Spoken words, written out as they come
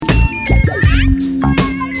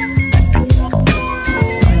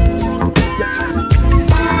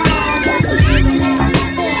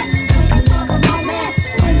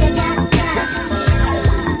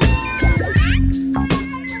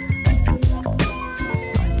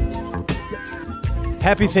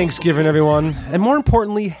Happy Thanksgiving, everyone. And more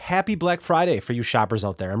importantly, happy Black Friday for you shoppers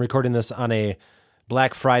out there. I'm recording this on a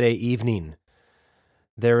Black Friday evening.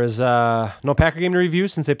 There is no Packer game to review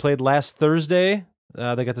since they played last Thursday.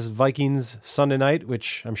 They got this Vikings Sunday night,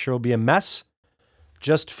 which I'm sure will be a mess.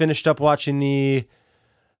 Just finished up watching the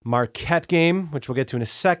Marquette game, which we'll get to in a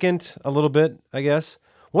second, a little bit, I guess.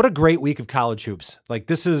 What a great week of college hoops. Like,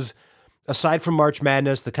 this is, aside from March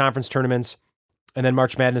Madness, the conference tournaments, and then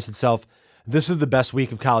March Madness itself, this is the best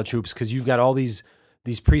week of college hoops because you've got all these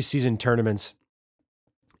preseason tournaments.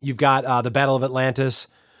 You've got the Battle of Atlantis,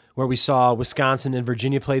 where we saw Wisconsin and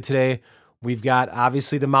Virginia play today. We've got,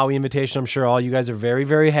 obviously, the Maui Invitation. I'm sure all you guys are very,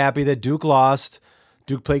 very happy that Duke lost.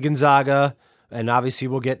 Duke played Gonzaga, and obviously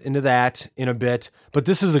we'll get into that in a bit. But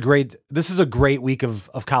this is a great week of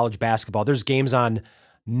college basketball. There's games on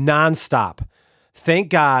nonstop. Thank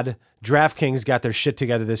God DraftKings got their shit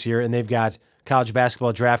together this year, and they've got college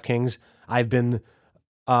basketball DraftKings. I've been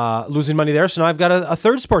losing money there, so now I've got a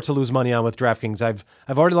third sport to lose money on with DraftKings.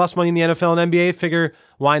 I've already lost money in the NFL and NBA. Figure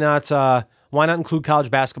why not include college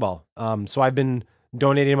basketball? So I've been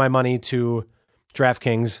donating my money to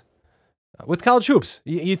DraftKings with college hoops.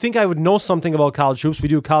 You think I would know something about college hoops? We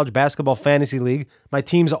do college basketball fantasy league. My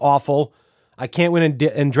team's awful. I can't win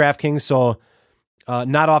in DraftKings, so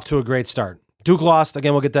not off to a great start. Duke lost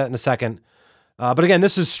again. We'll get that in a second. But again,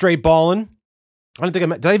 this is straight ballin'. I don't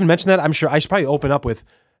think did I even mention that? I'm sure I should probably open up with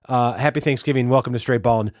Happy Thanksgiving, welcome to Straight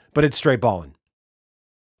Ballin', but it's Straight Ballin'.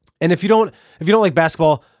 And if you don't like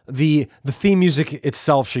basketball, the theme music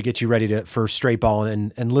itself should get you ready for Straight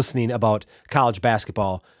Ballin' and listening about college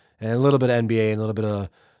basketball and a little bit of NBA and a little bit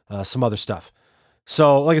of some other stuff.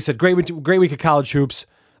 So, like I said, great week of college hoops.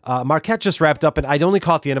 Marquette just wrapped up, and I'd only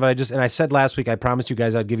caught the end of it. I said last week I promised you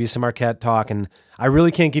guys I'd give you some Marquette talk, and I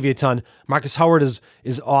really can't give you a ton. Marcus Howard is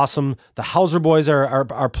awesome. The Hauser boys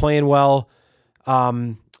are playing well.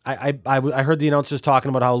 I heard the announcers talking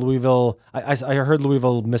about how Louisville. I heard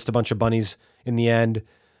Louisville missed a bunch of bunnies in the end,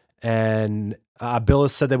 and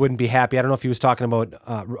Billis said they wouldn't be happy. I don't know if he was talking about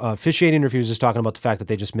officiating or if he was just talking about the fact that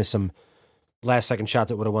they just missed some last second shots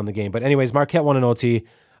that would have won the game. But anyways, Marquette won an OT.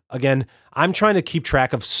 Again, I'm trying to keep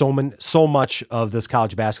track of so much of this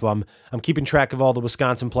college basketball. I'm keeping track of all the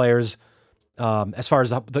Wisconsin players. As far as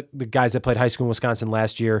the guys that played high school in Wisconsin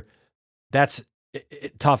last year, that's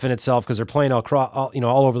tough in itself because they're playing all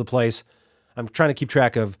over the place. I'm trying to keep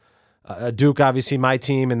track of Duke, obviously my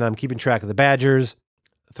team, and I'm keeping track of the Badgers,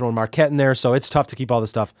 throwing Marquette in there. So it's tough to keep all this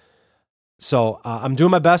stuff. So I'm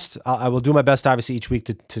doing my best. I will do my best, obviously, each week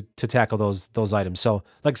to tackle those items. So,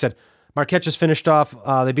 like I said, Marquette just finished off.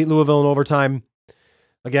 They beat Louisville in overtime.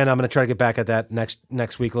 Again, I'm going to try to get back at that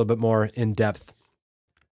next week a little bit more in depth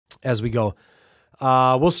as we go.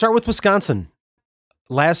 We'll start with Wisconsin.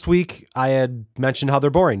 Last week, I had mentioned how they're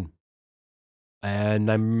boring,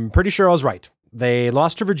 and I'm pretty sure I was right. They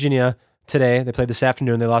lost to Virginia today. They played this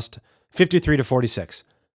afternoon. They lost 53-46.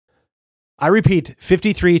 I repeat,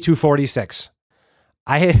 53-46.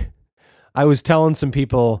 I was telling some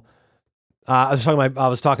people. I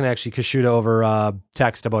was talking to actually Kashuta over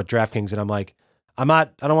text about DraftKings, and I'm like, I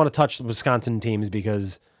don't want to touch the Wisconsin teams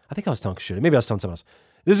because I think I was telling Kashuta, maybe I was telling someone else.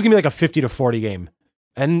 This is gonna be like a 50-40 game,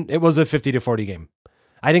 and it was a 50-40 game.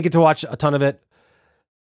 I didn't get to watch a ton of it.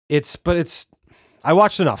 I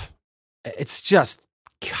watched enough. It's just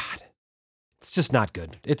not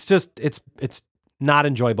good. It's not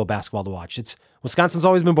enjoyable basketball to watch. Wisconsin's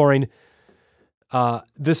always been boring.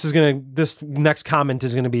 This next comment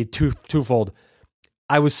is gonna be twofold.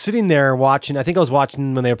 I was sitting there watching. I think I was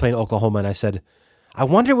watching when they were playing Oklahoma, and I said, "I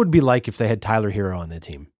wonder what it would be like if they had Tyler Herro on the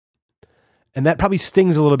team." And that probably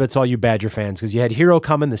stings a little bit to all you Badger fans because you had Herro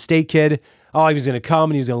coming, the state kid. Oh, he was gonna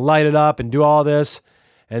come and he was gonna light it up and do all this,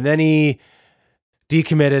 and then he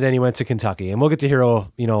decommitted and he went to Kentucky. And we'll get to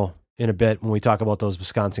Herro, in a bit when we talk about those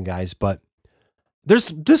Wisconsin guys. But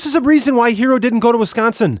this is a reason why Herro didn't go to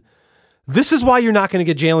Wisconsin. This is why you're not going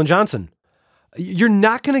to get Jalen Johnson. You're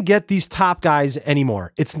not going to get these top guys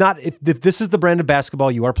anymore. It's not, if this is the brand of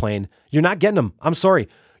basketball you are playing, you're not getting them. I'm sorry.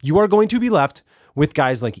 You are going to be left with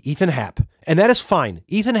guys like Ethan Happ, and that is fine.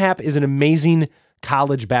 Ethan Happ is an amazing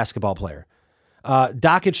college basketball player.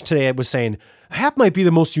 Dockich today was saying, Happ might be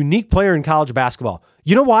the most unique player in college basketball.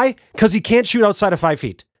 You know why? Because he can't shoot outside of 5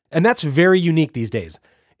 feet. And that's very unique these days.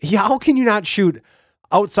 How can you not shoot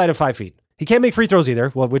outside of 5 feet? He can't make free throws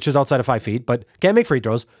either, well, which is outside of 5 feet, but can't make free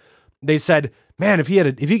throws. They said, man, if he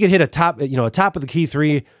could hit a top of the key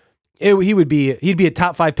three, he'd be a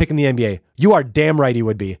top 5 pick in the NBA. You are damn right he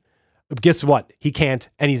would be. Guess what? He can't,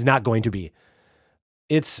 and he's not going to be.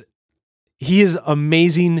 He is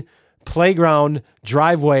amazing playground,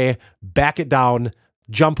 driveway, back it down,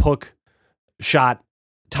 jump hook shot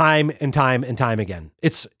time and time and time again.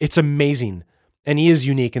 It's amazing. And he is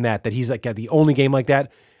unique in that he's like got the only game like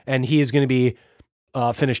that. And he is going to be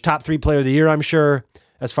finished top 3 player of the year, I'm sure,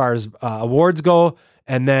 as far as awards go.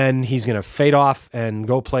 And then he's going to fade off and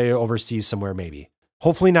go play overseas somewhere, maybe.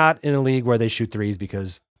 Hopefully not in a league where they shoot threes,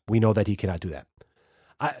 because we know that he cannot do that.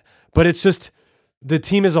 But it's just, the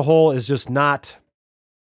team as a whole is just not,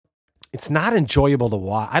 it's not enjoyable to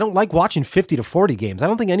watch. I don't like watching 50 to 40 games. I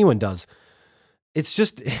don't think anyone does. It's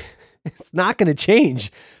just, it's not going to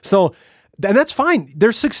change. So, and that's fine.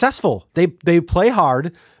 They're successful. They play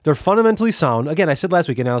hard. They're fundamentally sound. Again, I said last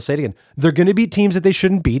week, and I'll say it again. They're going to beat teams that they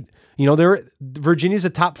shouldn't beat. Virginia's a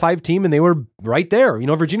top 5 team, and they were right there.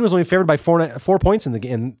 Virginia was only favored by 4 points in the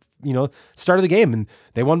game. Start of the game, and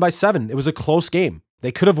they won by 7. It was a close game.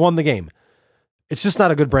 They could have won the game. It's just not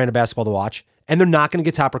a good brand of basketball to watch, and they're not going to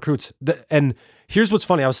get top recruits. And here's what's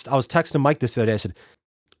funny. I was texting Mike this the other day. I said,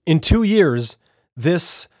 in 2 years,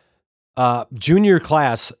 this junior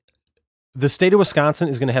class, the state of Wisconsin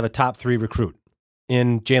is going to have a top 3 recruit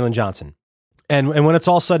in Jalen Johnson. And when it's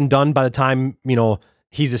all said and done, by the time,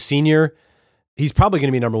 he's a senior, he's probably going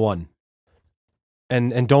to be number 1.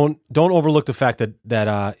 And don't overlook the fact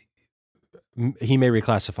that he may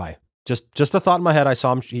reclassify. Just a thought in my head. I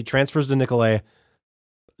saw him. He transfers to Nicolet.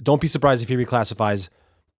 Don't be surprised if he reclassifies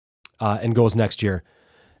and goes next year.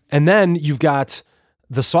 And then you've got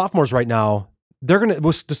the sophomores right now.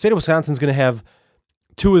 The state of Wisconsin is going to have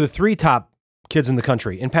 2 of the 3 top kids in the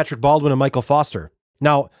country, in Patrick Baldwin and Michael Foster.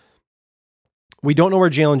 Now, we don't know where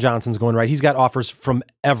Jalen Johnson's going, right? He's got offers from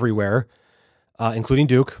everywhere, including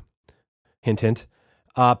Duke. Hint, hint.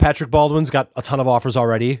 Patrick Baldwin's got a ton of offers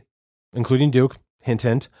already, including Duke. Hint,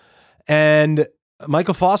 hint. And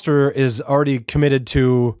Michael Foster is already committed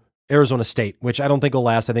to Arizona State, which I don't think will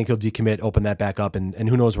last. I think he'll decommit, open that back up, and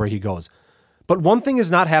who knows where he goes. But one thing is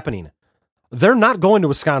not happening. They're not going to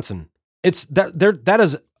Wisconsin. That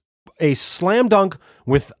is a slam dunk,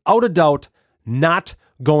 without a doubt, not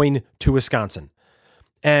going to Wisconsin.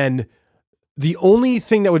 And the only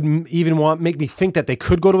thing that would even make me think that they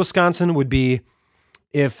could go to Wisconsin would be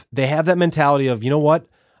if they have that mentality of, you know what,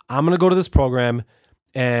 I'm going to go to this program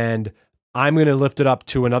and I'm going to lift it up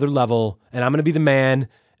to another level, and I'm going to be the man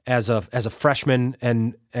as a freshman,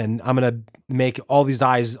 and I'm going to make all these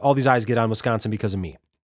eyes get on Wisconsin because of me.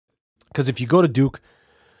 Because if you go to Duke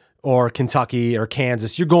or Kentucky or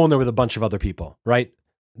Kansas, you're going there with a bunch of other people, right?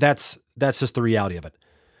 That's just the reality of it.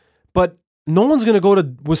 But no one's going to go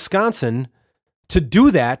to Wisconsin to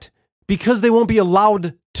do that because they won't be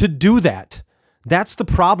allowed to do that. That's the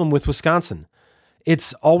problem with Wisconsin.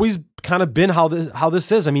 It's always kind of been how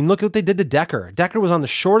this is. I mean, look at what they did to Decker. Decker was on the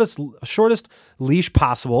shortest leash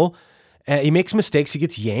possible. He makes mistakes. He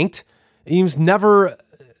gets yanked. He was never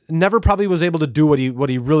probably was able to do what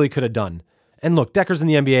he really could have done. And look, Decker's in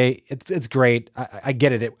the NBA. It's great. I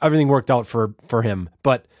get it. Everything worked out for him.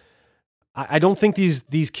 But I don't think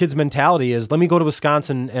these kids' mentality is, let me go to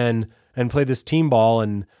Wisconsin and play this team ball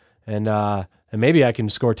and maybe I can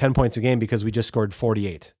score 10 points a game because we just scored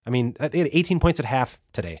 48. I mean, they had 18 points at half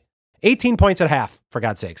today. 18 points at half, for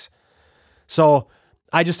God's sakes. So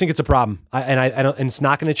I just think it's a problem. And it's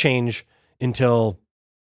not going to change until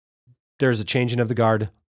there's a changing of the guard.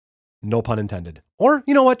 No pun intended. Or,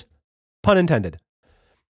 you know what? Pun intended.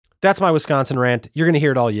 That's my Wisconsin rant. You're going to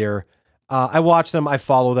hear it all year. I watch them. I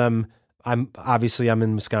follow them. I'm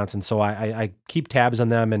in Wisconsin, so I keep tabs on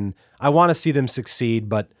them, and I want to see them succeed,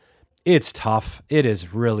 but it's tough. It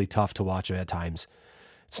is really tough to watch at times.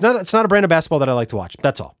 It's not a brand of basketball that I like to watch.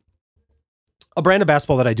 That's all. A brand of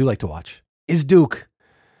basketball that I do like to watch is Duke.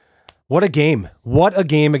 What a game. What a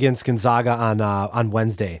game against Gonzaga on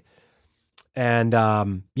Wednesday. And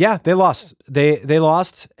they lost. They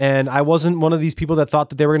lost, and I wasn't one of these people that thought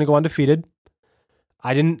that they were going to go undefeated.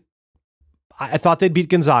 I thought they'd beat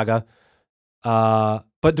Gonzaga.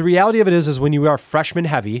 But the reality of it is when you are freshman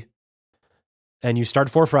heavy and you start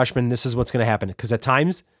 4 freshmen, this is what's going to happen. Because at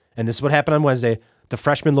times, and this is what happened on Wednesday, the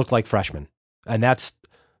freshmen looked like freshmen. And that's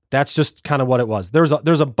just kind of what it was. There's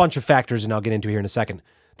a bunch of factors, and I'll get into here in a second,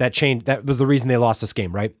 that changed. That was the reason they lost this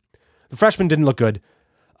game, right? The freshmen didn't look good.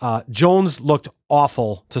 Jones looked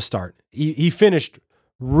awful to start. He finished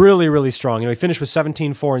really, really strong. He finished with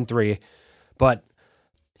 17, 4, and 3, but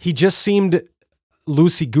he just seemed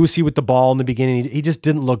loosey-goosey with the ball in the beginning. He just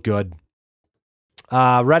didn't look good.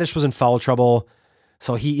 Reddish was in foul trouble,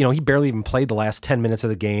 so he barely even played the last 10 minutes of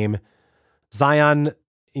the game. Zion,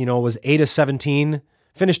 was 8 of 17,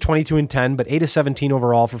 finished 22 and 10, but 8 of 17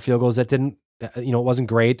 overall for field goals. That didn't, it wasn't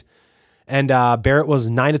great. And Barrett was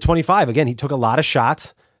 9 of 25. Again, he took a lot of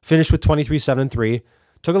shots, finished with 23, 7, and 3.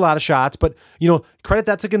 took a lot of shots, but credit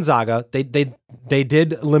that to Gonzaga. They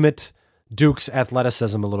did limit Duke's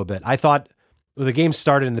athleticism a little bit. I thought the game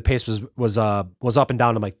started and the pace was up and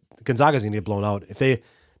down. I'm like, Gonzaga's going to get blown out. If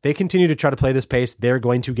they continue to try to play this pace, they're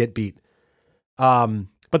going to get beat.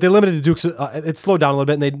 But they limited Duke's. It slowed down a little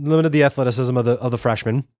bit, and they limited the athleticism of the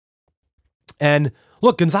freshmen. And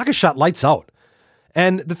look, Gonzaga shot lights out.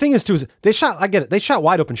 And the thing is, too, is they shot. I get it. They shot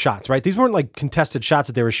wide open shots, right? These weren't like contested shots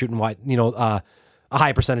that they were shooting wide. A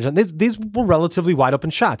high percentage. These were relatively wide open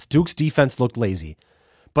shots. Duke's defense looked lazy,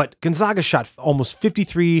 but Gonzaga shot almost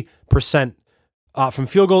 53% from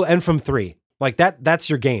field goal and from three. Like that. That's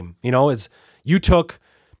your game. It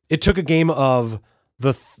took a game of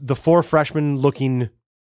the four freshmen looking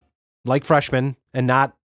like freshmen and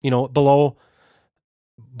not below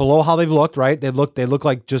how they've looked. Right? They look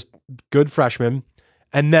like just good freshmen.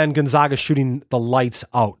 And then Gonzaga shooting the lights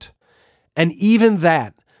out. And even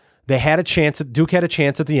that, Duke had a chance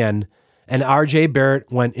at the end, and RJ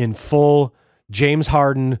Barrett went in full James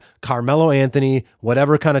Harden, Carmelo Anthony,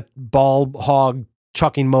 whatever kind of ball hog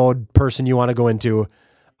chucking mode person you want to go into.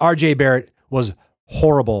 RJ Barrett was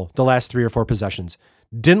horrible the last 3 or 4 possessions.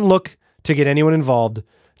 Didn't look to get anyone involved,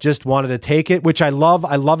 just wanted to take it, which I love.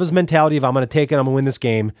 I love his mentality of I'm going to take it, I'm going to win this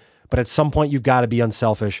game, but at some point you've got to be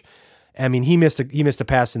unselfish. I mean, he missed a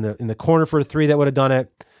pass in the corner for a 3 that would have done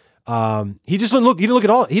it. He just didn't look. He didn't look at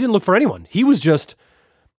all. He didn't look for anyone. He was just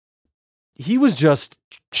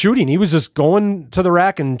shooting. He was just going to the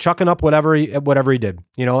rack and chucking up whatever he did.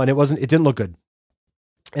 And it didn't look good.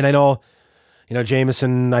 And I know,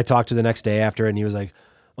 Jameson, I talked to the next day after it, and he was like,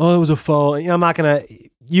 "Oh, it was a foul." I'm not gonna.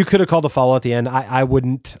 You could have called a foul at the end. I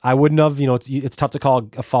wouldn't have. It's tough to call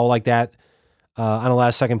a foul like that on a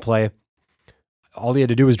last second play. All he had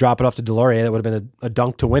to do was drop it off to Delorier. That would have been a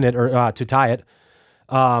dunk to win it or to tie it.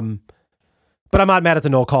 But I'm not mad at the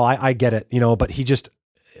no call. I get it, but he just,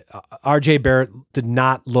 RJ Barrett did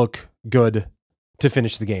not look good to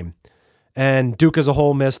finish the game. And Duke as a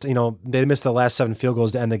whole missed, they missed the last 7 field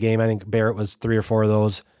goals to end the game. I think Barrett was 3 or 4 of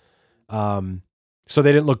those. So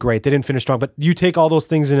they didn't look great. They didn't finish strong, but you take all those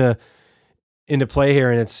things into play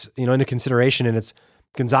here, and it's, into consideration, and it's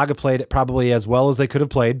Gonzaga played probably as well as they could have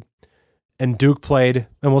played. And Duke played,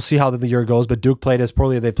 and we'll see how the year goes, but Duke played as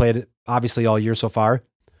poorly as they played obviously all year so far.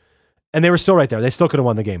 And they were still right there. They still could have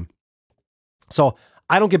won the game. So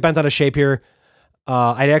I don't get bent out of shape here.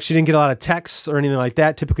 I actually didn't get a lot of texts or anything like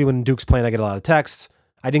that. Typically when Duke's playing, I get a lot of texts.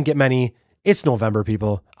 I didn't get many. It's November,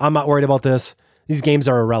 people. I'm not worried about this. These games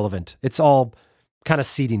are irrelevant. It's all kind of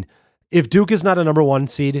seeding. If Duke is not a number 1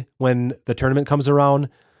 seed when the tournament comes around,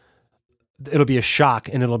 it'll be a shock,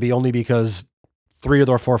 and it'll be only because 3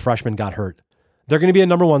 or 4 freshmen got hurt. They're going to be a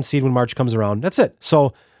number 1 seed when March comes around. That's it.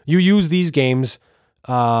 So you use these games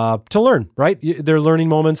to learn, right? They're learning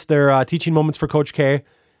moments. They're teaching moments for Coach K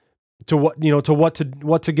to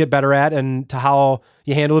what to get better at, and to how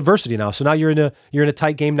you handle adversity now. So now you're in a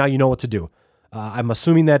tight game. Now you know what to do. I'm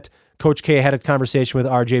assuming that Coach K had a conversation with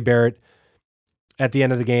RJ Barrett at the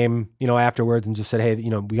end of the game, afterwards, and just said, "Hey,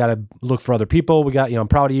 we got to look for other people. We got, I'm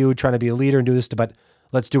proud of you trying to be a leader and do this, but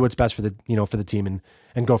let's do what's best for the team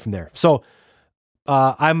and go from there." So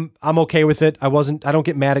I'm okay with it. I don't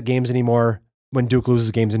get mad at games anymore when Duke loses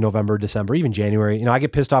games in November, December, even January. I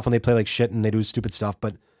get pissed off when they play like shit and they do stupid stuff,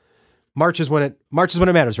 but March is when it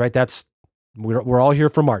matters, right? We're all here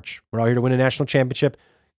for March. We're all here to win a national championship.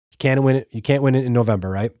 You can't win it in November,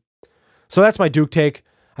 right? So that's my Duke take.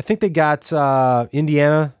 I think they got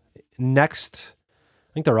Indiana next.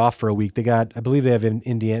 I think they're off for a week. I believe they have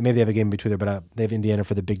Indiana. Maybe they have a game in between there, but they have Indiana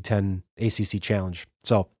for the Big Ten ACC Challenge.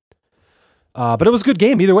 So, but it was a good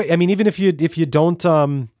game either way. I mean, even if you don't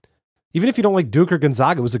like Duke or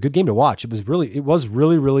Gonzaga, it was a good game to watch. It was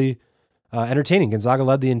really entertaining. Gonzaga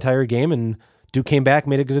led the entire game, and Duke came back,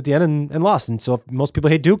 made it good at the end, and lost. And so, if most people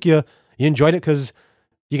hate Duke, you enjoyed it because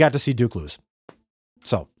you got to see Duke lose.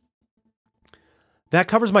 So that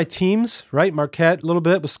covers my teams, right? Marquette a little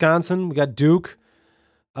bit, Wisconsin. We got Duke.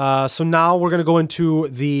 So now we're going to go into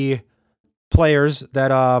the players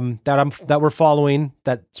that we're following,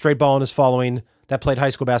 that Straight Ballin is following, that played high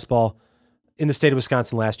school basketball in the state of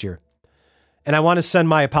Wisconsin last year. And I want to send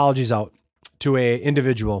my apologies out to a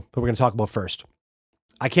individual that we're going to talk about first.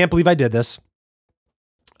 I can't believe I did this.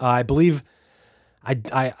 I believe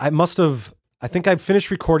I must have, I think I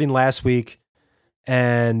finished recording last week,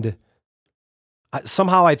 and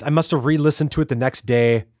somehow I must have re-listened to it the next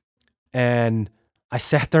day, and I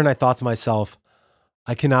sat there and I thought to myself,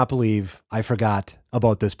 I cannot believe I forgot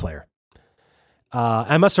about this player.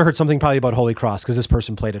 I must have heard something probably about Holy Cross, because this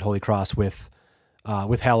person played at Holy Cross with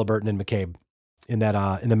Haliburton and McCabe in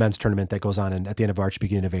the men's tournament that goes on at the end of March,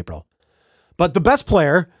 beginning of April. But the best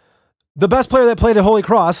player that played at Holy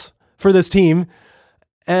Cross for this team,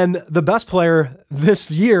 and the best player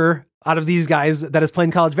this year out of these guys that is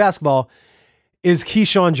playing college basketball is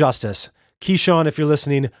Keyshawn Justice. Keyshawn, if you're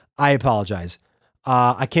listening, I apologize.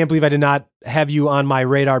 I can't believe I did not have you on my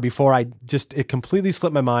radar before. It completely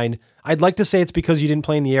slipped my mind. I'd like to say it's because you didn't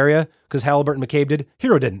play in the area, because Haliburton McCabe did.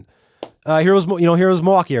 Herro didn't. Herro's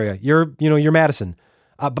Milwaukee area. You're Madison.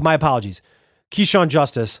 But my apologies. Keyshawn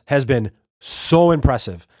Justice has been so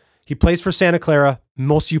impressive. He plays for Santa Clara.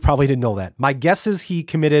 Most of you probably didn't know that. My guess is he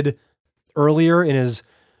committed earlier in his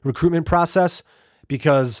recruitment process,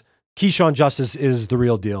 because Keyshawn Justice is the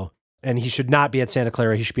real deal. And he should not be at Santa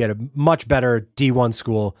Clara. He should be at a much better D1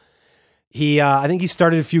 school. I think he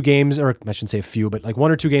started a few games, or I shouldn't say a few, but like 1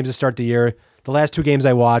 or 2 games to start the year. The last 2 games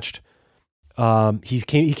I watched, he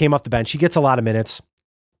came off the bench. He gets a lot of minutes.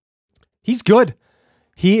 He's good.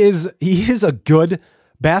 He is a good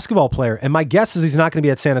basketball player. And my guess is he's not going to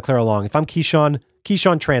be at Santa Clara long. If I'm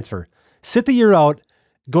Keyshawn transfer. Sit the year out,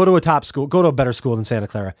 go to a top school, go to a better school than Santa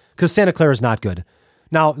Clara, because Santa Clara is not good.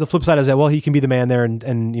 Now, the flip side is that, well, he can be the man there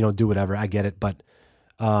and do whatever. I get it. But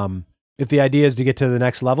if the idea is to get to the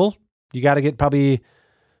next level, you got to get probably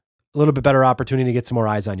a little bit better opportunity to get some more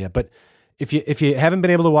eyes on you. But if you haven't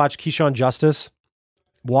been able to watch Keyshawn Justice,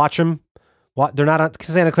 watch him. They're not on,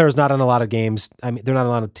 Santa Clara's not on a lot of games. I mean, they're not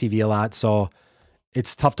on TV a lot, so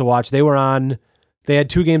it's tough to watch. They had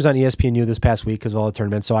 2 games on ESPNU this past week because of all the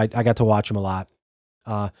tournaments, so I got to watch him a lot.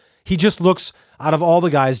 He just looks, out of all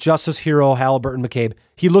the guys, Justice, Herro, Haliburton, McCabe,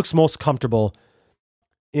 he looks most comfortable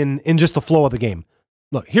in just the flow of the game.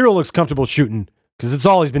 Look, Herro looks comfortable shooting because it's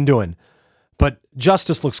all he's been doing. But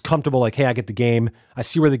Justice looks comfortable, like, hey, I get the game. I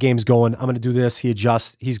see where the game's going. I'm going to do this. He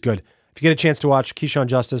adjusts. He's good. If you get a chance to watch Keyshawn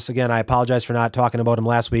Justice, again, I apologize for not talking about him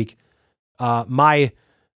last week. My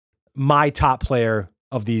top player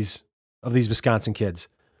of these Wisconsin kids.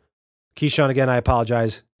 Keyshawn, again, I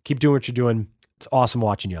apologize. Keep doing what you're doing. It's awesome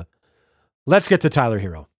watching you. Let's get to Tyler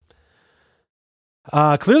Herro.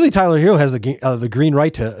 Clearly, Tyler Herro has the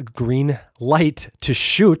green light to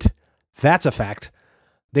shoot. That's a fact.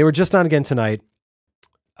 They were just on again tonight.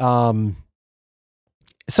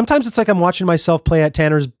 Sometimes it's like I'm watching myself play at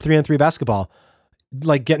Tanner's 3-on-3 basketball,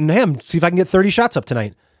 like getting him, see if I can get 30 shots up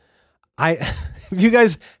tonight. If you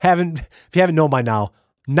haven't known by now,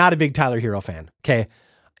 not a big Tyler Herro fan. Okay.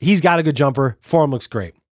 He's got a good jumper. Form looks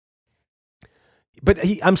great. But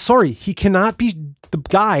I'm sorry, he cannot be the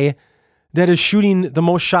guy that is shooting the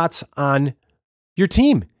most shots on your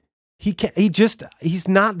team. He's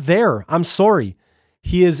not there. I'm sorry.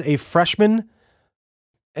 He is a freshman.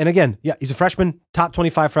 And again, yeah, he's a freshman, top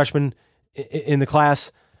 25 freshman in the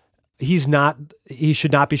class. He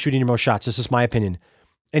should not be shooting your most shots. This is my opinion.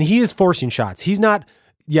 And he is forcing shots. He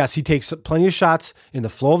takes plenty of shots in the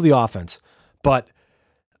flow of the offense, but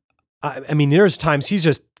I mean, there's times he's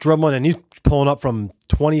just dribbling and he's pulling up from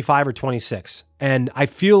 25 or 26. And I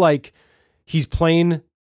feel like he's playing,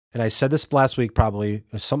 and I said this last week probably,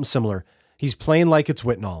 or something similar. He's playing like it's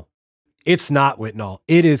Whitnall. It's not Whitnall.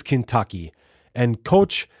 It is Kentucky. And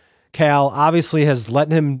Coach Cal obviously has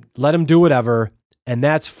let him do whatever, and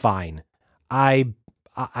that's fine.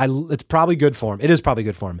 It's probably good for him. It is probably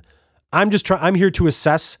good for him. I'm here to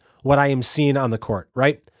assess what I am seeing on the court,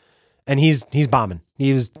 right? And he's bombing.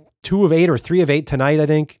 He was 2 of 8 or 3 of 8 tonight, I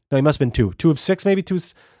think. No, he must have been 2 of 6, maybe 2.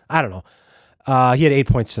 I don't know. He had 8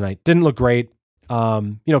 points tonight. Didn't look great.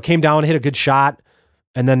 Came down, hit a good shot,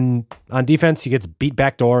 and then on defense, he gets beat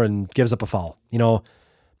backdoor and gives up a foul.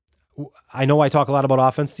 I know I talk a lot about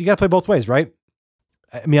offense. You got to play both ways, right?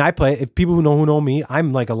 I mean, if people who know me,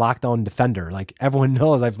 I'm like a lockdown defender. Like everyone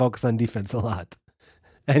knows I focus on defense a lot.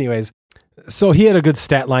 Anyways, so he had a good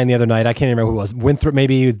stat line the other night. I can't remember who it was. Winthrop,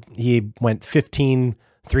 maybe he went 15,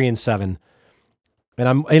 3 and 7. And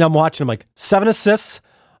I'm watching him, like 7 assists,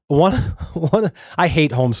 one. I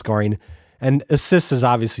hate home scoring, and assists is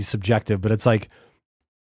obviously subjective, but it's like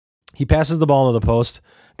he passes the ball into the post.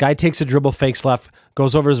 Guy takes a dribble, fakes left,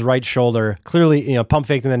 goes over his right shoulder, clearly, pump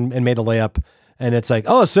faked and made a layup. And it's like,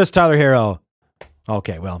 oh, assist Tyler Herro.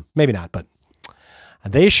 Okay, well, maybe not, but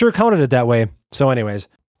they sure counted it that way. So anyways,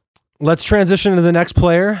 let's transition to the next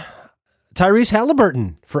player, Tyrese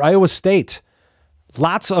Haliburton for Iowa State.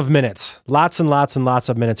 Lots of minutes, lots and lots and lots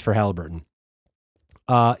of minutes for Haliburton.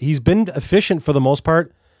 He's been efficient for the most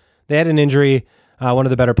part. They had an injury. One of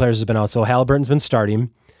the better players has been out, so Haliburton's been starting.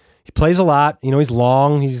 He plays a lot. He's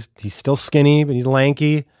long. He's still skinny, but he's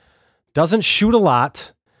lanky. Doesn't shoot a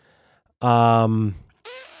lot. And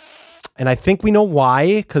I think we know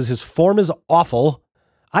why, because his form is awful.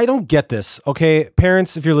 I don't get this. Okay,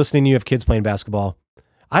 parents, if you're listening, you have kids playing basketball.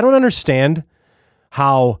 I don't understand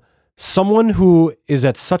how someone who is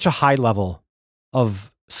at such a high level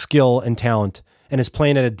of skill and talent and is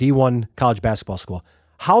playing at a D1 college basketball school,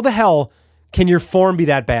 how the hell can your form be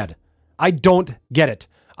that bad? I don't get it.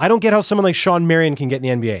 I don't get how someone like Sean Marion can get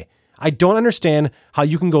in the NBA. I don't understand how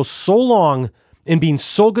you can go so long in being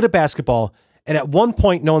so good at basketball, and at one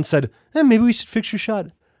point no one said, maybe we should fix your shot.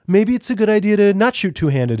 Maybe it's a good idea to not shoot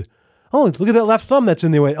two-handed. Oh, look at that left thumb that's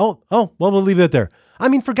in the way. Oh, well, we'll leave it there. I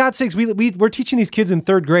mean, for God's sakes, we're teaching these kids in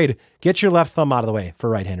third grade, get your left thumb out of the way for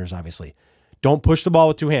right-handers, obviously. Don't push the ball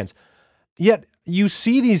with two hands. Yet you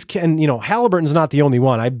see these, and Haliburton's not the only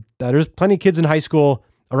one. There's plenty of kids in high school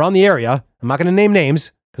around the area. I'm not going to name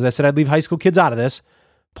names because I said I'd leave high school kids out of this.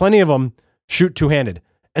 Plenty of them shoot two-handed.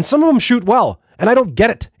 And some of them shoot well, and I don't get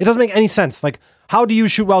it. It doesn't make any sense. Like, how do you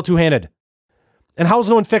shoot well two-handed? And how's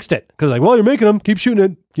no one fixed it? Because well, you're making them, keep shooting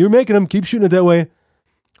it. You're making them, keep shooting it that way.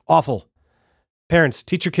 Awful. Parents,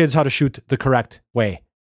 teach your kids how to shoot the correct way.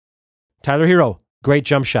 Tyler Herro, great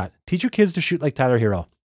jump shot. Teach your kids to shoot like Tyler Herro.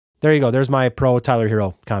 There you go. There's my pro Tyler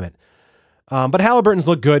Herro comment. But Haliburton's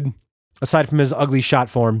looked good, aside from his ugly shot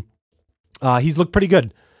form. He's looked pretty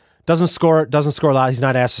good. Doesn't score a lot. He's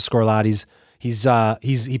not asked to score a lot.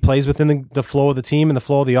 He plays within the flow of the team and the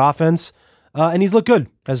flow of the offense. And he's looked good,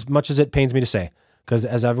 as much as it pains me to say. Because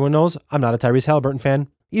as everyone knows, I'm not a Tyrese Haliburton fan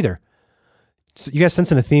either. So you guys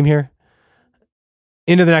sensing a theme here?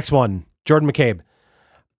 Into the next one, Jordan McCabe.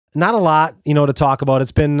 Not a lot, to talk about.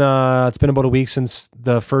 It's been about a week since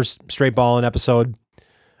the first straight Ballin episode.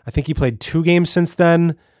 I think he played 2 games since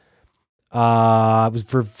then. I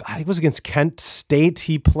think it was against Kent State.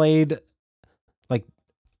 He played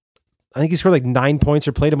I think he scored 9 points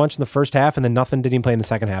or played a bunch in the first half, and then nothing, didn't even play in the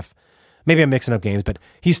second half. Maybe I'm mixing up games, but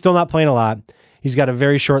he's still not playing a lot. He's got a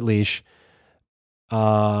very short leash.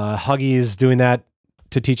 Huggy is doing that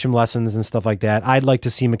to teach him lessons and stuff like that. I'd like to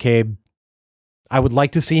see McCabe. I would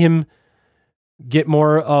like to see him get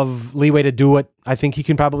more of leeway to do what I think he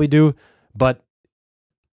can probably do. But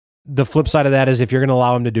the flip side of that is if you're going to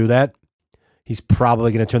allow him to do that, he's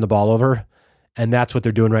probably going to turn the ball over. And that's what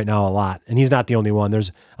they're doing right now a lot. And he's not the only one.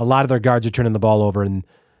 There's a lot of their guards are turning the ball over, and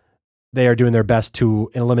they are doing their best to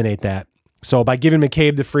eliminate that. So by giving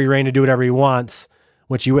McCabe the free reign to do whatever he wants,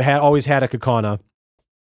 which you always had at Kakana,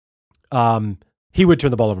 he would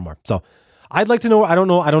turn the ball over more. So I'd like to know. I don't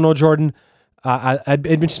know Jordan. I'd be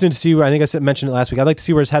interested to see where, I think I mentioned it last week. I'd like to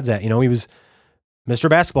see where his head's at. He was Mr.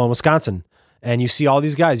 Basketball in Wisconsin, and you see all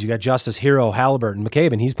these guys. You got Justice, Herro, Haliburton,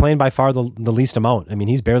 McCabe, and he's playing by far the least amount. I mean,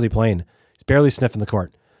 he's barely playing. He's barely sniffing the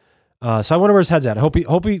court. So I wonder where his head's at. I hope he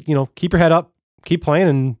keep your head up, keep playing,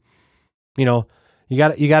 and you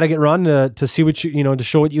got to get run to see what to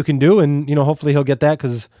show what you can do, and hopefully he'll get that,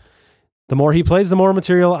 because the more he plays, the more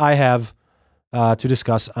material I have to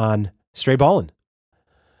discuss on Straight Ballin'.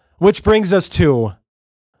 Which brings us to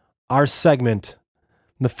our segment,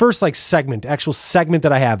 the first actual segment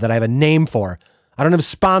that I have a name for. I don't have a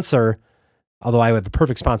sponsor, although I have the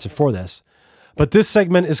perfect sponsor for this. But this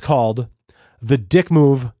segment is called the Dick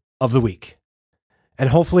Move of the Week. And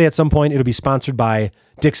hopefully at some point it'll be sponsored by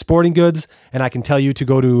Dick's Sporting Goods, and I can tell you to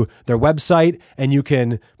go to their website and you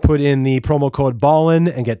can put in the promo code Ballin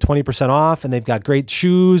and get 20% off, and they've got great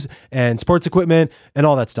shoes and sports equipment and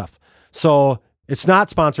all that stuff. So it's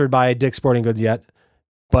not sponsored by Dick's Sporting Goods yet,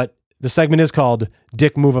 but the segment is called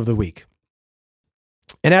Dick Move of the Week.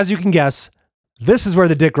 And as you can guess, this is where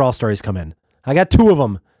the Dick Rawl stories come in. I got 2 of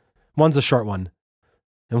them. One's a short one,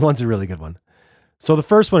 and one's a really good one. So the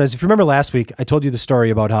first one is, if you remember last week, I told you the story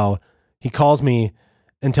about how he calls me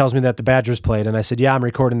and tells me that the Badgers played, and I said, yeah, I'm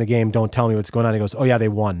recording the game. Don't tell me what's going on. He goes, oh yeah, they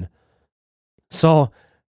won. So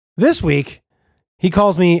this week, he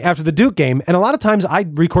calls me after the Duke game, and a lot of times I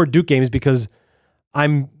record Duke games because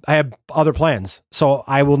I have other plans. So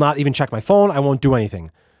I will not even check my phone. I won't do anything.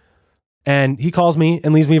 And he calls me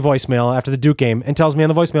and leaves me a voicemail after the Duke game and tells me on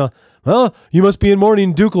the voicemail, well, you must be in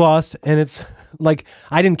mourning. Duke lost. And it's like,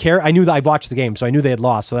 I didn't care. I knew that I watched the game, so I knew they had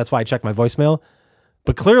lost. So that's why I checked my voicemail.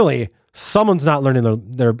 But clearly, someone's not learning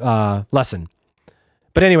their lesson.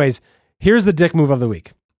 But anyways, here's the Dick Move of the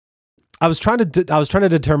week. I was trying to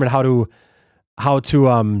determine how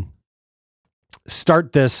to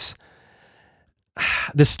start this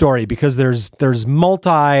story, because there's multi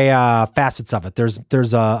facets of it.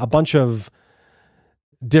 There's a bunch of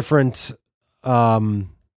different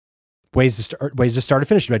ways to start and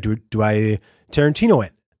finish it. Do I Tarantino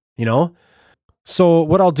it? So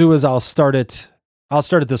what I'll do is I'll start it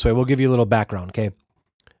this way. We'll give you a little background, okay?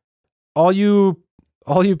 All you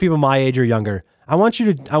people my age or younger, I want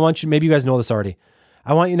you, maybe you guys know this already.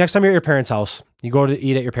 I want you, next time you're at your parents' house, you go to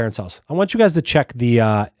eat at your parents' house, I want you guys to check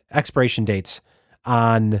the expiration dates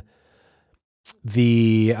on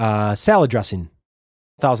the salad dressing,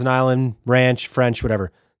 Thousand Island, ranch, French,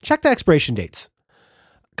 whatever. Check the expiration dates.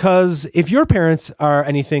 Because if your parents are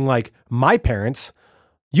anything like my parents,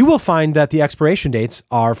 you will find that the expiration dates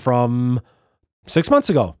are from 6 months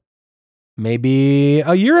ago, maybe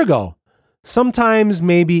a year ago, sometimes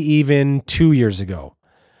maybe even 2 years ago.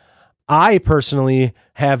 I personally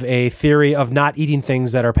have a theory of not eating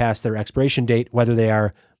things that are past their expiration date, whether they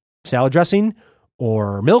are salad dressing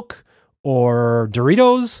or milk or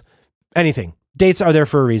Doritos, anything. Dates are there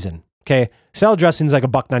for a reason. Okay. Salad dressing is like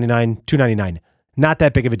 $1.99, $2.99. Not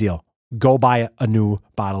that big of a deal. Go buy a new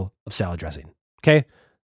bottle of salad dressing. Okay.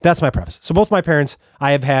 That's my preface. So both my parents,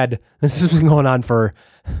 I have had, this has been going on for,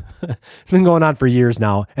 it's been going on for years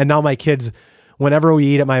now. And now my kids, whenever we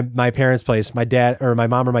eat at my parents' place, my dad or my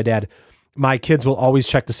mom or my dad, my kids will always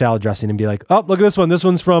check the salad dressing and be like, oh, look at this one. This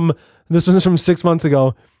one's from 6 months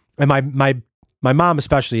ago. And my mom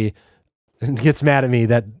especially gets mad at me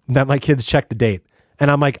that my kids check the date. And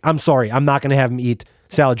I'm like, I'm sorry. I'm not going to have them eat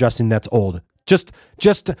salad dressing that's old. Just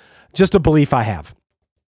a belief I have.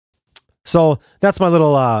 So that's my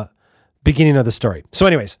little beginning of the story. So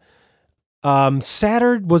anyways,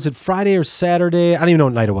 Saturday, was it Friday or Saturday? I don't even know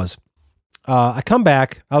what night it was. I come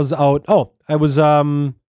back. I was out. I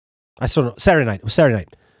still don't know. Saturday night. It was Saturday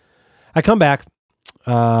night. I come back.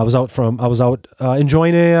 I was out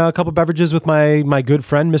enjoying a couple beverages with my good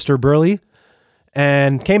friend, Mr. Burley,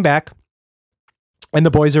 and came back. And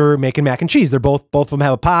the boys are making mac and cheese. They're both of them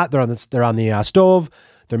have a pot. They're on the stove.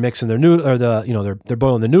 They're mixing their they're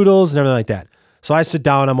boiling the noodles and everything like that. So I sit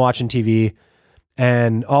down, I'm watching TV,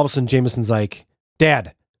 and all of a sudden Jameson's like,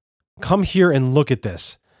 Dad, come here and look at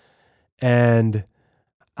this. And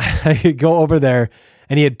I go over there,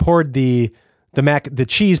 and he had poured the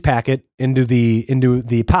cheese packet into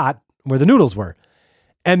the pot where the noodles were.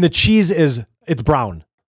 And the cheese it's brown.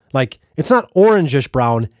 Like, it's not orangish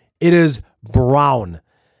brown, it is brown.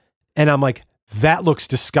 And I'm like, that looks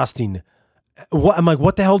disgusting. I'm like,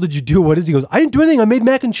 what the hell did you do? What is he goes, I didn't do anything. I made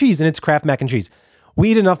mac and cheese, and it's Kraft mac and cheese.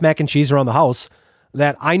 We eat enough mac and cheese around the house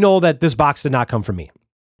that I know that this box did not come from me.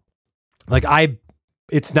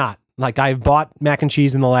 It's not like I've bought mac and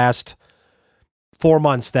cheese in the last 4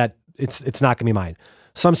 months that it's not gonna be mine.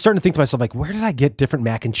 So I'm starting to think to myself, like, where did I get different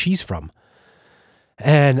mac and cheese from?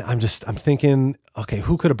 And I'm thinking, okay,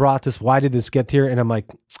 who could have brought this? Why did this get here? And I'm like,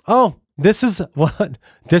 oh, this is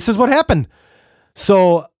what happened.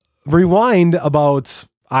 So rewind about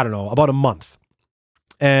a month.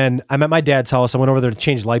 And I'm at my dad's house. I went over there to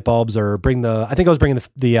change light bulbs or I think I was bringing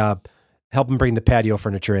help him bring the patio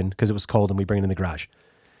furniture in because it was cold and we bring it in the garage.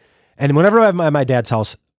 And whenever I'm at my dad's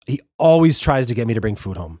house, he always tries to get me to bring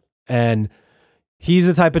food home. And he's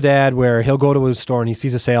the type of dad where he'll go to a store and he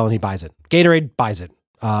sees a sale and he buys it. Gatorade, buys it.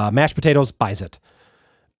 Mashed potatoes, buys it.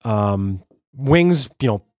 Wings,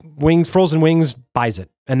 frozen wings, buys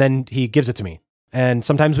it. And then he gives it to me. And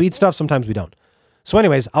sometimes we eat stuff, sometimes we don't. So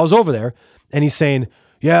anyways, I was over there and he's saying,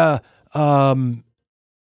 yeah,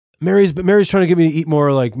 Mary's trying to get me to eat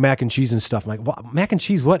more like mac and cheese and stuff. I'm like, what? Mac and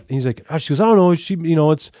cheese, what? And he's like, oh, she goes, I don't know. She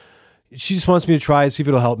just wants me to try it, see if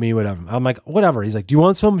it'll help me, whatever. I'm like, whatever. He's like, do you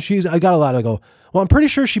want some? I got a lot. I go, well, I'm pretty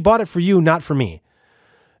sure she bought it for you, not for me.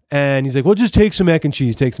 And he's like, well, just take some mac and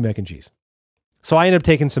cheese. So I ended up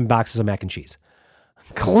taking some boxes of mac and cheese.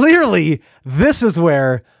 Clearly, this is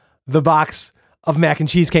where the box of mac and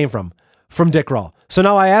cheese came from Dick Roll. So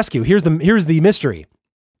now I ask you, here's the mystery.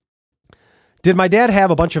 Did my dad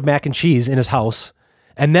have a bunch of mac and cheese in his house,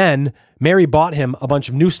 and then Mary bought him a bunch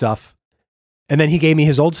of new stuff, and then he gave me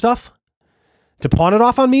his old stuff to pawn it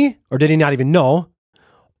off on me? Or did he not even know?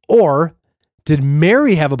 Or did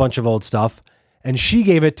Mary have a bunch of old stuff, and she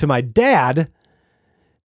gave it to my dad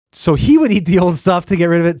so he would eat the old stuff to get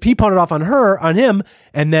rid of it? He pawned it off on him,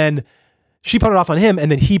 and then she pawned it off on him,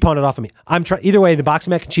 and then he pawned it off on me. Either way, the box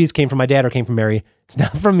of mac and cheese came from my dad or came from Mary. It's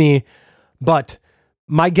not from me, but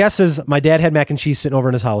my guess is my dad had mac and cheese sitting over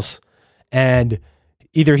in his house, and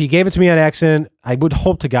either he gave it to me on accident. I would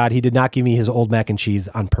hope to God he did not give me his old mac and cheese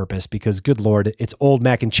on purpose, because good Lord, it's old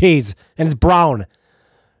mac and cheese and it's brown.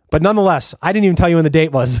 But nonetheless, I didn't even tell you when the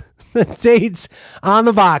date was. The date's on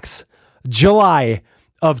the box, July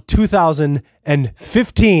of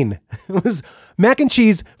 2015. It was mac and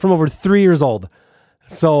cheese from over 3 years old.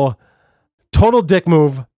 So total dick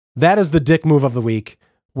move. That is the dick move of the week.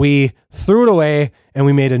 We threw it away and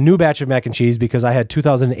we made a new batch of mac and cheese because I had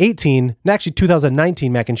 2019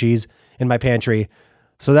 mac and cheese in my pantry.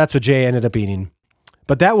 So that's what Jay ended up eating.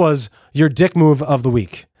 But that was your dick move of the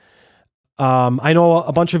week. I know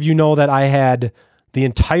a bunch of you know that I had the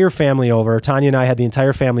entire family over. Tanya and I had the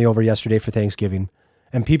entire family over yesterday for Thanksgiving.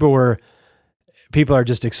 And people were people are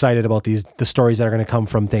just excited about the stories that are going to come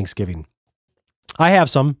from Thanksgiving. I have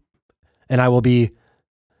some, and I will be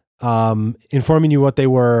informing you what they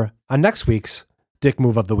were on next week's Dick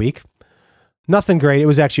Move of the Week. Nothing great. It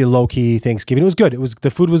was actually a low-key Thanksgiving. It was good.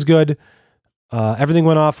 The food was good. Everything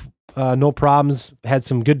went off, no problems. Had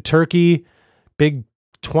some good turkey, big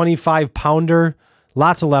 25-pounder,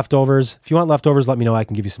 lots of leftovers. If you want leftovers, let me know. I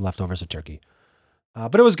can give you some leftovers of turkey.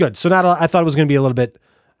 But it was good. So I thought it was going to be a little bit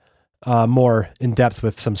more in depth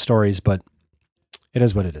with some stories, but it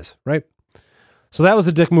is what it is, right? So that was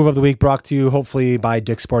the Dick Move of the Week, brought to you hopefully by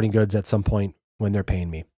Dick's Sporting Goods at some point when they're paying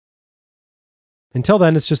me. Until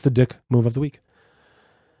then, it's just the Dick Move of the Week.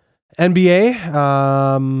 NBA,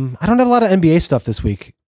 I don't have a lot of NBA stuff this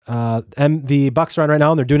week. And the Bucks are on right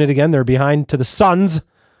now, and they're doing it again. They're behind to the Suns.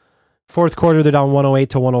 Fourth quarter, they're down 108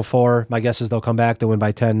 to 104. My guess is they'll come back. They'll win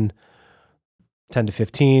by 10 to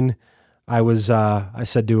 15. I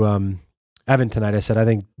said to Evan tonight, I said, I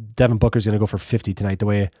think Devin Booker's going to go for 50 tonight, the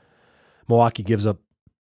way Milwaukee gives up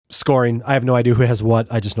scoring. I have no idea who has what.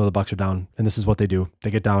 I just know the Bucks are down, and this is what they do.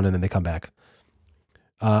 They get down, and then they come back.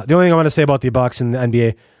 The only thing I want to say about the Bucks and the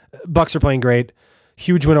NBA, Bucks are playing great.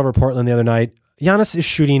 Huge win over Portland the other night. Giannis is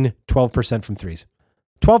shooting 12% from threes.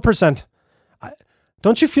 12%.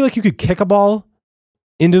 Don't you feel like you could kick a ball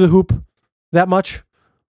into the hoop that much?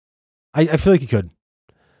 I feel like you could.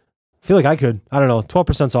 I feel like I could. I don't know.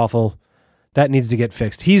 12%'s awful. That needs to get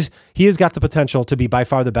fixed. He has got the potential to be by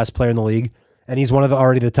far the best player in the league, and he's one of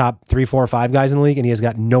already the top 3, 4, or 5 guys in the league, and he has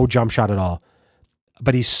got no jump shot at all.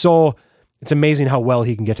 But it's amazing how well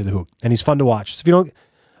he can get to the hoop, and he's fun to watch. So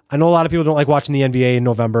I know a lot of people don't like watching the NBA in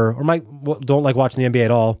November, or don't like watching the NBA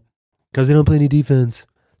at all because they don't play any defense.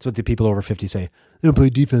 That's what the people over 50 say. They don't play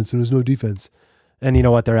defense, and there's no defense. And you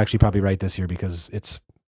know what? They're actually probably right this year because it's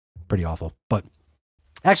pretty awful. But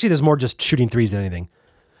actually, there's more just shooting threes than anything.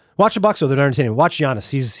 Watch the Bucks, though. They're entertaining. Watch Giannis.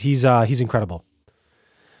 He's incredible.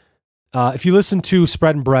 If you listen to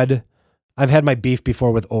Spread and Bread, I've had my beef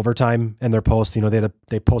before with Overtime and their post. You know,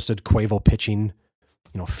 they posted Quavo pitching,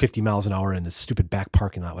 50 miles an hour in this stupid back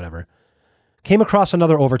parking lot, whatever. Came across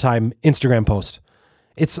another Overtime Instagram post.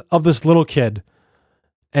 It's of this little kid,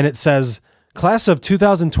 and it says, class of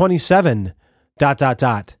 2027, ...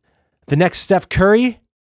 The next Steph Curry?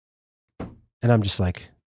 And I'm just like,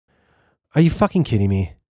 are you fucking kidding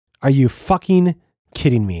me? Are you fucking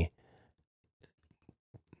kidding me?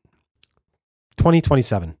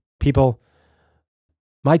 2027. People,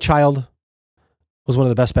 my child was one of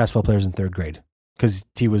the best basketball players in 3rd grade because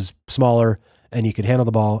he was smaller and he could handle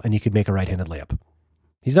the ball and he could make a right-handed layup.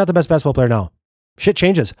 He's not the best basketball player now. Shit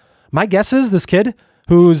changes. My guess is this kid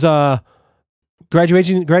who's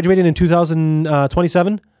graduating in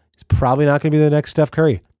 2027 is probably not going to be the next Steph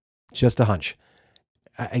Curry. Just a hunch.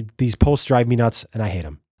 These posts drive me nuts, and I hate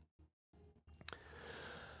them.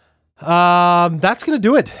 That's going to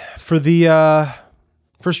do it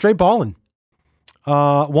for straight ballin'.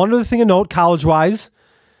 One other thing to note, college-wise,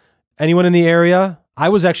 anyone in the area, I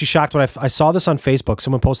was actually shocked when I saw this on Facebook.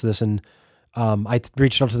 Someone posted this, and I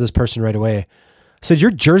reached out to this person right away. I said,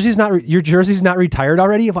 your jersey's not retired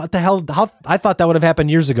already? What the hell? I thought that would have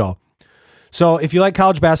happened years ago. So if you like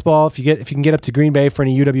college basketball, if you can get up to Green Bay for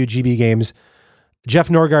any UWGB games, Jeff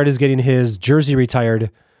Nordgaard is getting his jersey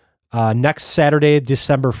retired next Saturday,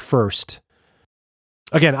 December 1st.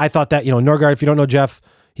 Again, I thought that, Nordgaard, if you don't know Jeff,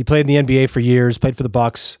 he played in the NBA for years, played for the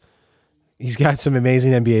Bucks. He's got some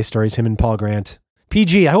amazing NBA stories, him and Paul Grant.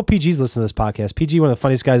 PG, I hope PG's listening to this podcast. PG, one of the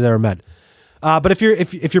funniest guys I ever met. But if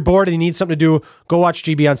you're bored and you need something to do, go watch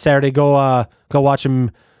GB on Saturday. Go watch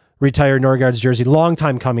him retire Nordgaard's jersey. Long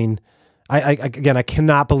time coming. I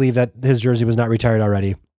cannot believe that his jersey was not retired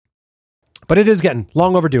already. But it is getting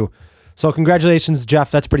long overdue. So congratulations,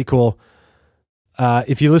 Jeff. That's pretty cool.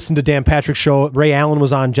 If you listen to Dan Patrick's show, Ray Allen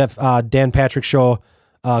was on Dan Patrick's show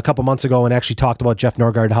a couple months ago and actually talked about Jeff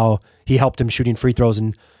Nordgaard, how he helped him shooting free throws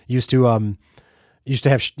and used to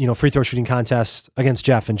have free throw shooting contests against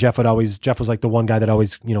Jeff, and Jeff was like the one guy that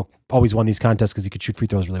always won these contests because he could shoot free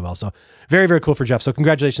throws really well. So very, very cool for Jeff. So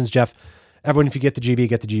congratulations, Jeff. Everyone, if you get the GB,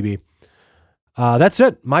 get the GB. That's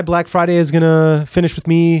it. My Black Friday is gonna finish with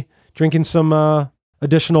me drinking some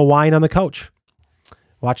additional wine on the couch,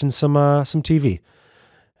 watching some TV,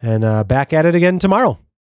 and back at it again tomorrow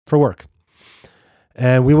for work.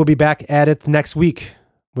 And we will be back at it next week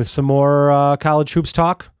with some more college hoops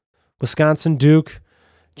talk. Wisconsin, Duke,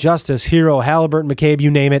 Justice, Herro, Haliburton, McCabe, you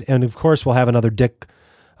name it. And of course, we'll have another Dick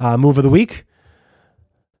Move of the Week.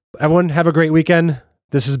 Everyone, have a great weekend.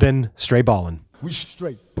 This has been Straight Ballin'. We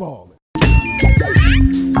straight ballin'.